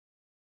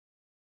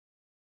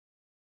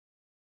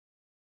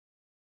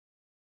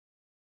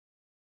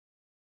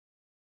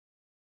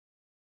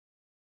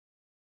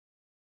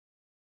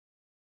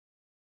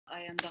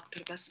I am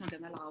Dr. Basma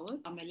Awad.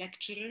 I'm a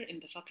lecturer in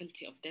the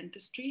Faculty of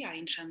Dentistry,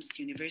 Ain Shams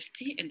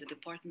University, in the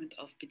Department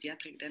of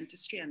Pediatric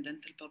Dentistry and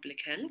Dental Public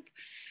Health.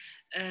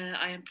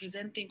 I am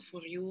presenting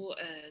for you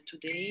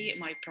today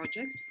my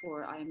project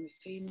for I am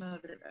a FEMA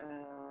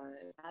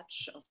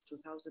batch of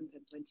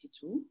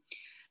 2022.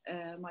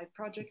 My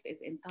project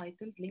is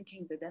entitled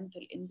Linking the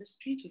Dental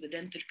Industry to the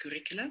Dental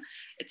Curricula.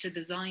 It's a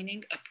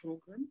designing a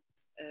program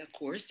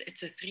course.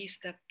 It's a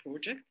 3-step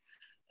project.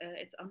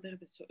 It's under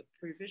the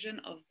supervision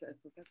of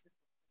Professor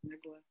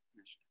Nagwa.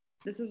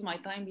 This is my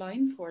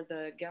timeline for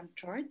the Gantt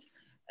chart.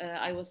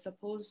 I was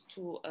supposed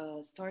to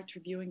start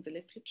reviewing the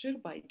literature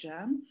by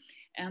Jan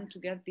and to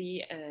get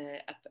the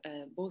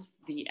both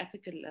the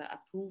ethical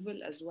approval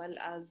as well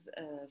as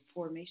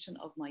formation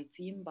of my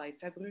team by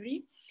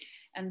February,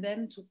 and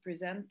then to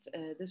present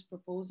this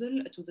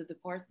proposal to the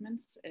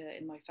departments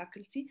in my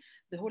faculty.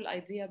 The whole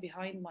idea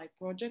behind my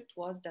project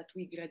was that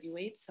we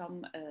graduate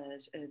some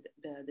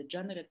the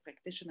general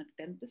practitioner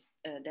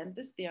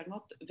dentists. They are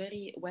not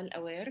very well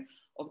aware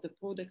of the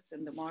products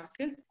in the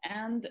market,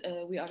 and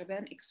we are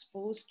then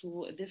exposed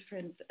to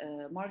different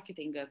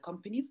marketing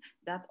companies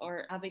that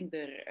are having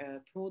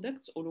their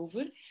products all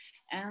over.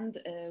 And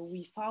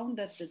we found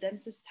that the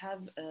dentists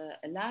have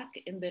a lack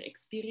in their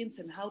experience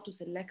in how to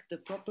select the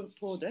proper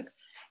product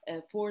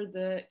for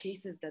the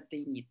cases that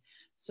they need.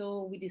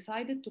 So we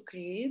decided to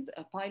create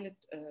a pilot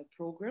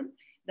program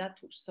that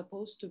was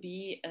supposed to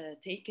be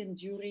taken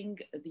during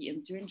the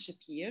internship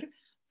year.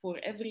 For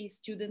every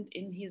student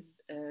in his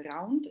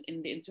round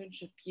in the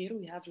internship year,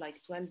 we have like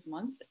 12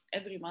 months.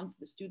 Every month,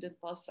 the student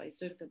passed by a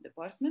certain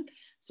department.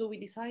 So we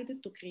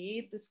decided to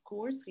create this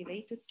course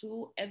related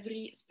to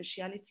every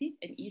specialty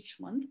in each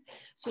month.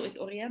 So it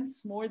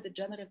orients more the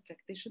general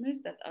practitioners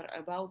that are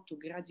about to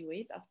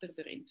graduate after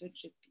their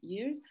internship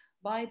years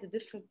by the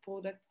different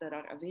products that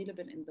are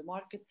available in the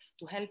market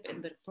to help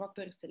in the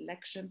proper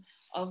selection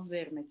of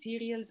their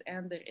materials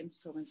and their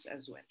instruments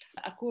as well.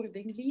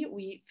 Accordingly,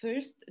 we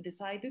first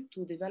decided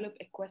to develop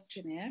a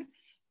questionnaire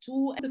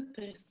to the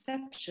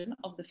perception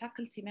of the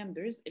faculty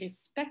members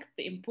respect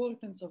the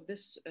importance of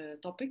this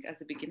topic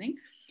as a beginning.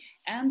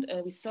 And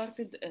we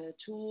started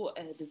to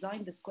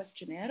design this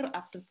questionnaire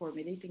after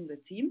formulating the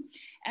team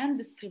and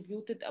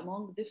distributed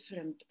among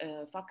different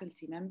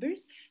faculty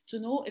members to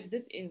know if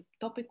this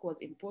topic was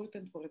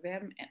important for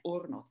them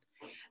or not.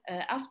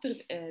 After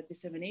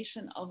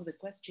dissemination of the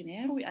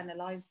questionnaire, we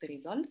analyzed the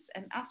results,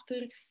 and after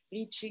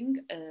reaching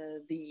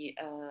the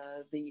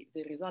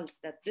results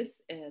that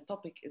this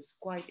topic is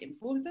quite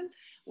important,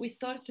 we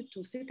started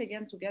to sit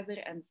again together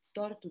and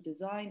start to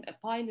design a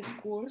pilot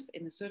course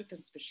in a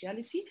certain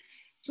specialty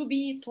to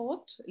be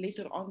taught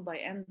later on by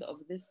end of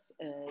this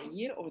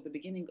year or the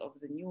beginning of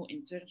the new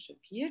internship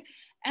year.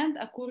 And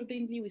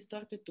accordingly, we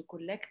started to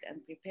collect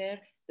and prepare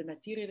the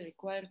material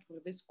required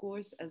for this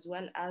course, as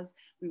well as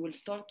we will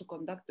start to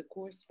conduct the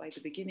course by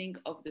the beginning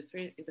of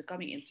the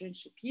coming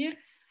internship year.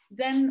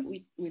 Then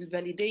we will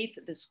validate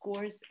this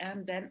course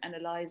and then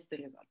analyze the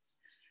results.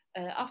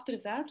 After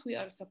that, we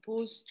are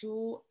supposed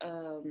to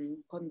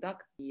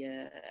conduct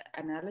the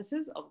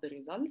analysis of the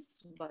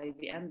results by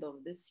the end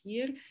of this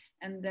year,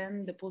 and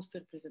then the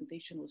poster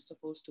presentation was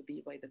supposed to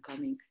be by the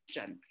coming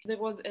January. There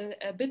was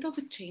a bit of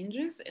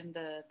changes in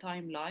the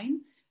timeline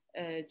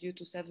due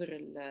to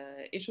several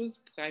issues.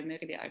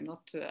 Primarily, I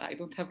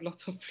don't have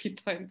lots of free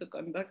time to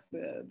conduct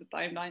the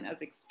timeline as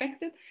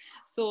expected.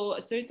 So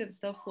certain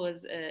stuff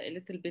was a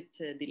little bit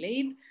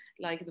delayed,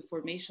 like the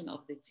formation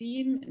of the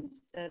team.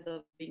 Instead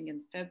of being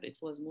in Feb, it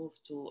was moved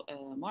to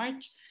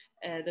March.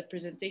 The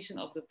presentation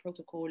of the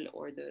protocol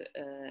or the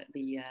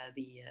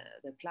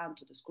plan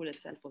to the school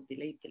itself was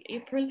delayed till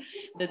April.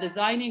 The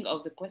designing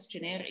of the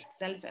questionnaire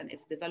itself and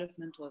its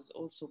development was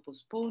also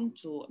postponed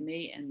to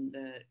May and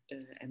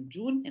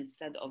June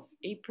instead of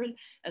April,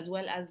 as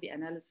well as the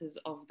analysis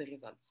of the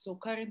results. So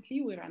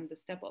currently we're on the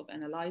step of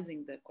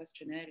analyzing the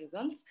questionnaire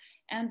results,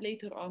 and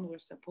later on we're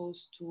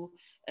supposed to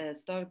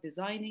start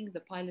designing the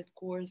pilot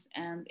course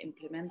and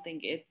implementing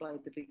it by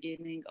the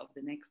beginning of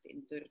the next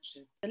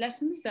internship. The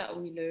lessons that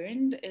we learned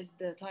is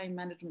the time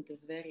management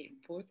is very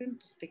important,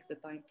 to stick the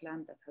time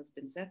plan that has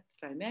been set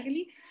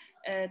primarily.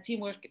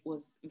 Teamwork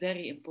was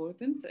very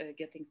important,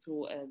 getting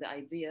through the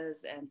ideas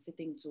and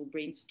sitting to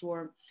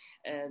brainstorm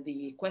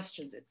the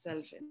questions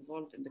itself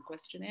involved in the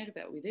questionnaire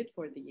that we did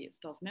for the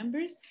staff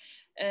members.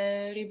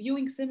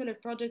 Reviewing similar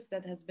projects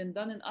that has been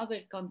done in other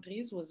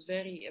countries was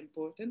very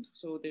important.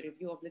 So the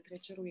review of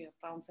literature, we have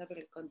found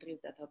several countries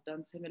that have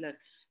done similar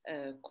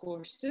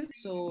courses.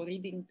 So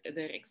reading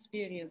their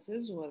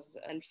experiences was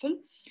helpful,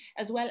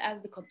 as well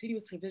as the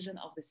continuous revision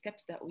of the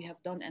steps that we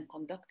have done and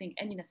conducting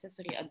any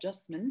necessary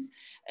adjustments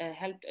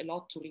helped a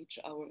lot to reach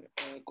our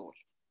goal.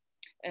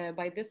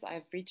 By this,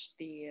 I've reached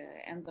the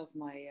end of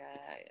my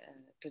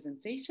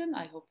presentation.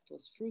 I hope it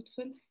was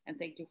fruitful, and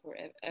thank you for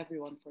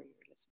everyone for your